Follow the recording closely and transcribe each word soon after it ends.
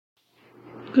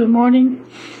Good morning.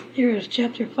 Here is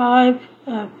Chapter 5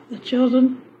 of The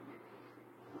Chosen,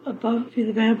 a Buffy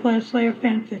the Vampire Slayer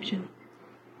fanfiction.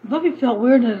 Buffy felt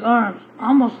weird in his arms,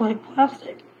 almost like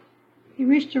plastic. He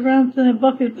reached around to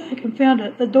Buffy's back and found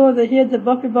it, the door that hid the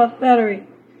Buffybot's battery.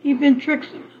 He'd been tricked,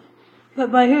 but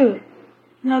by who?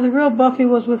 Now the real Buffy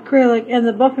was with Kralik, and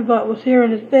the Buffybot was here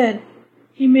in his bed.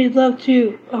 He made love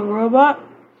to a robot?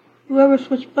 Whoever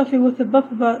switched Buffy with the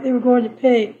Buffybot, they were going to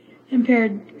pay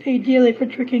dearly for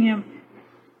tricking him.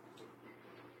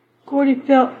 Cordy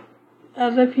felt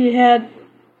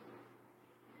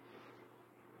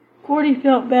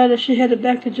bad as she headed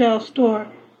back to Giles' store.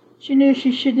 She knew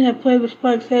she shouldn't have played with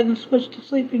Spike's head and switched to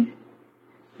sleeping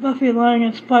Buffy lying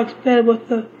in Spike's bed with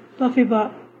the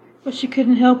Buffybot, but she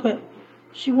couldn't help it.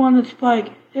 She wanted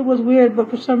Spike. It was weird, but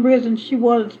for some reason she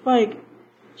wanted Spike.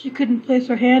 She couldn't place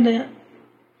her hand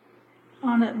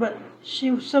on it, but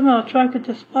she was somehow attracted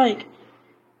to Spike.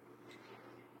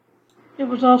 It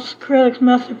was all Kralik's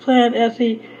master plan as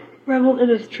he reveled in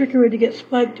his trickery to get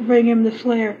Spike to bring him the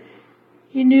Slayer.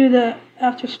 He knew that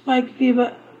after Buffy beat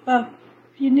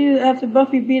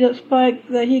up Spike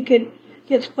that he could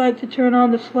get Spike to turn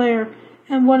on the Slayer,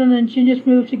 and what an ingenious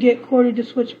move to get Cordy to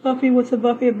switch Buffy with the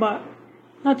Buffybot.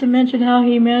 Not to mention how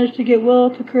he managed to get Willow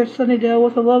to curse Sunnydale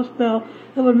with a love spell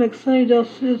that would make Sunnydale's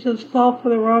citizens fall for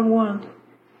the wrong ones.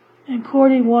 And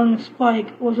Cordy wanting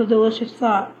Spike was a delicious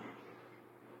thought.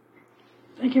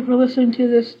 Thank you for listening to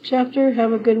this chapter.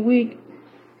 Have a good week.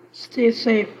 Stay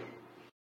safe.